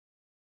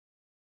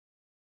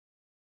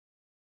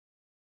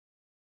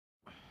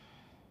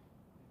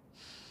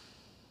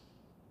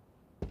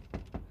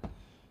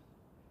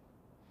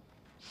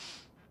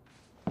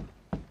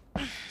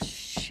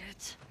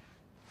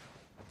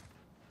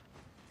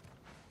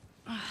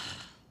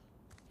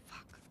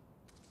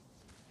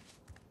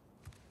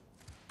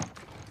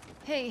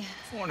Hey,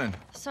 Morning.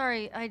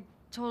 sorry, I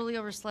totally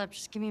overslept.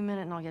 Just give me a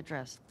minute and I'll get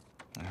dressed.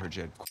 I heard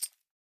you had...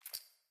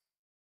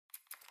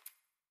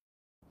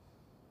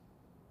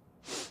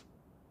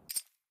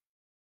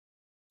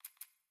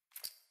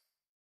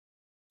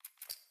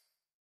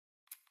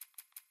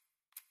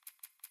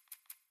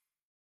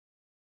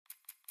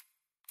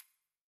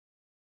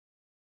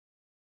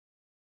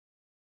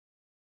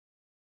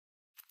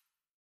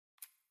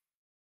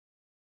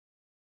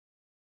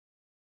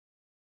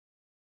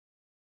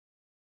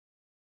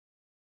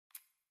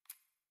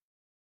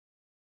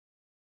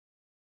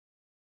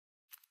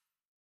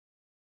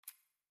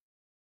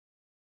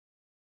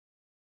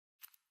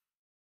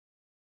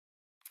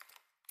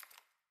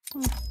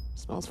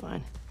 Smells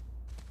fine.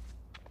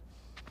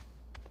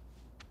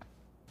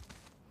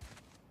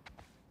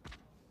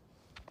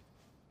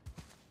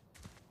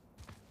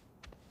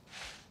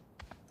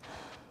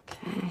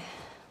 Okay.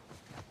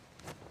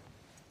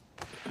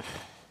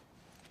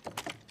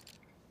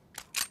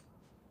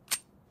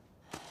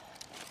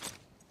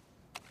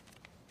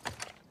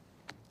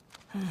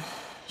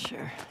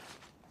 Sure.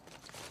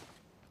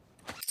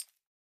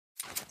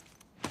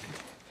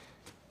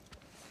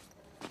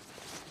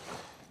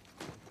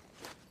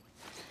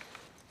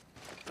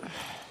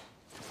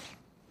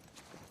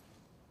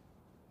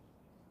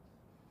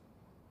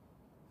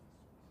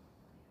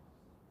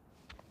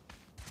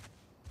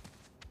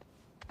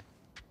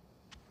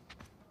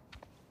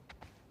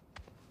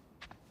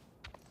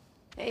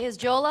 Hey, is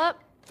Joel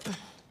up?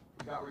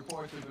 We got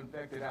reports of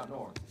infected out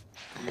north.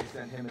 We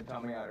sent him and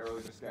Tommy out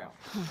early to scout.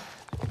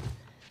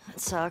 That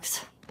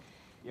sucks.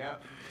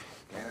 Yep.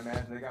 Can't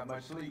imagine they got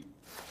much sleep.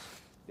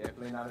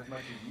 Definitely not as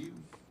much as you.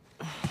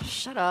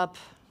 Shut up.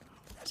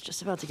 I was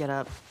just about to get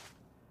up.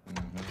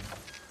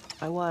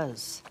 I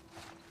was.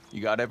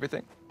 You got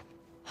everything?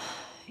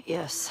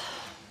 Yes.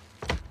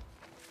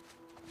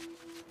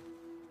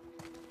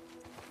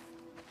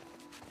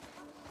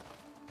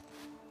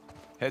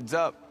 Heads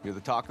up. You're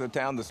the talk of the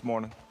town this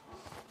morning.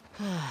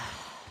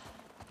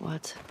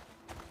 What?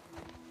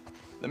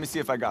 Let me see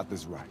if I got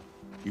this right.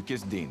 You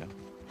kissed Dina,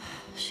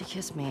 She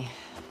kissed me.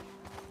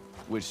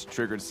 which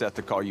triggered Seth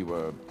to call you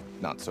a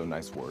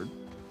not-so-nice word.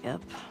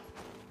 Yep.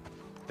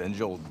 Then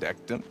Joel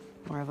decked him,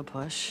 More of a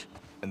push.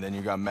 and then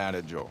you got mad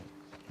at Joel.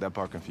 That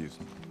part confused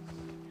me.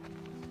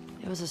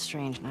 It was a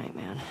strange night,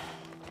 man.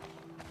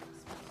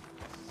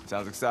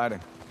 Sounds exciting.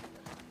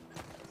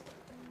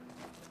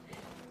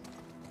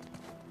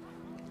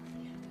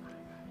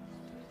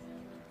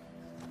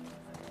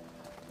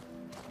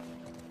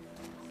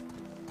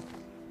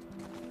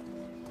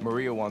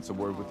 Maria wants a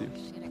word with you.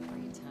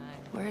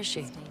 Where is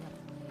she?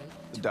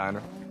 The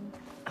diner.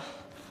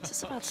 Is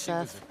this about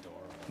Seth?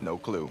 No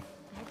clue.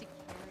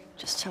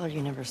 Just tell her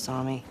you never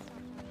saw me.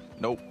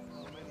 Nope.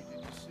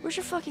 Where's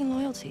your fucking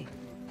loyalty?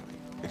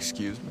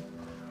 Excuse me?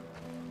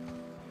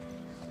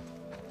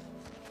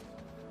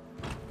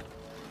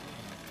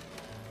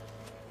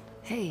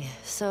 Hey,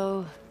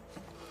 so...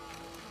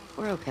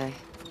 we're okay,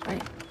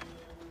 right?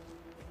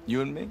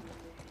 You and me?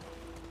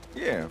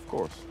 Yeah, of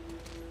course.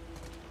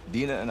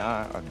 Dina and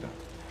I are done.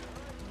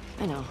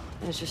 I know.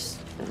 It's just...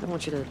 I don't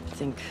want you to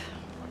think...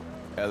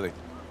 Ellie,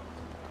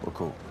 we're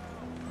cool.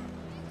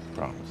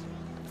 Promise.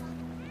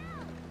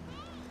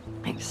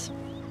 Thanks.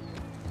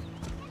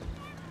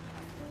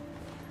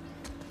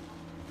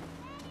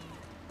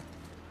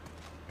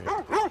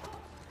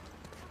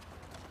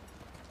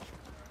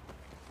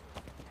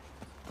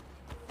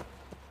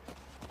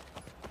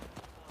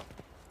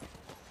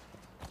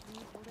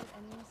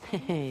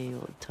 Hey,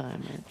 old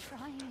timer.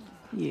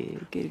 Yeah,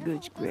 get a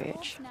good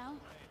scratch.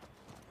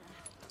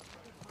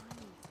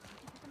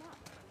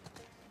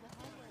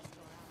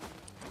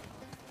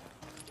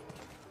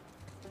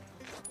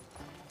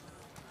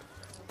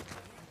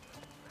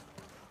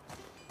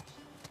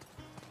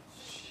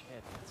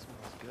 Shit, that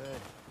smells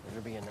good. Will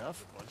there be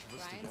enough?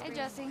 Hey,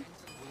 Jesse.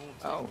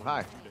 Oh,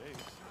 hi.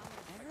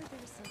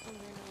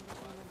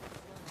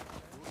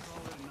 We'll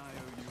call it an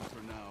IOU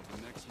for now,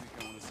 but next week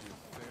I want to see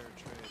a fair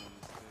trade on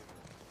this table.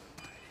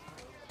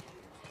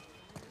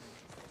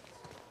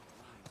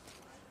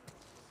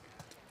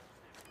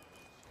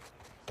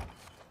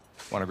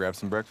 Want to grab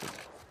some breakfast?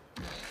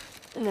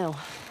 No.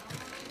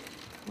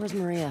 Where's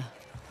Maria?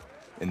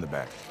 In the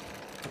back.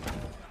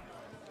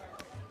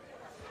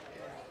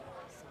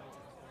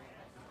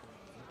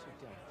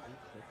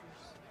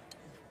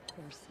 Of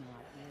course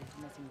not.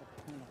 You're missing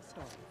the point of the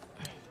story.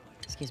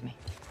 Excuse me.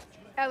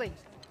 Ellie,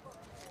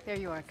 there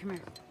you are. Come here.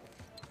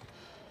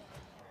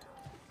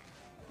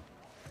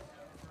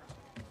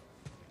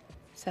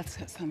 Seth's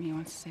got something he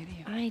wants to say to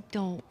you. I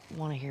don't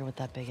want to hear what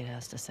that bigot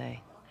has to say.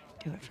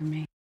 Do it for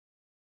me.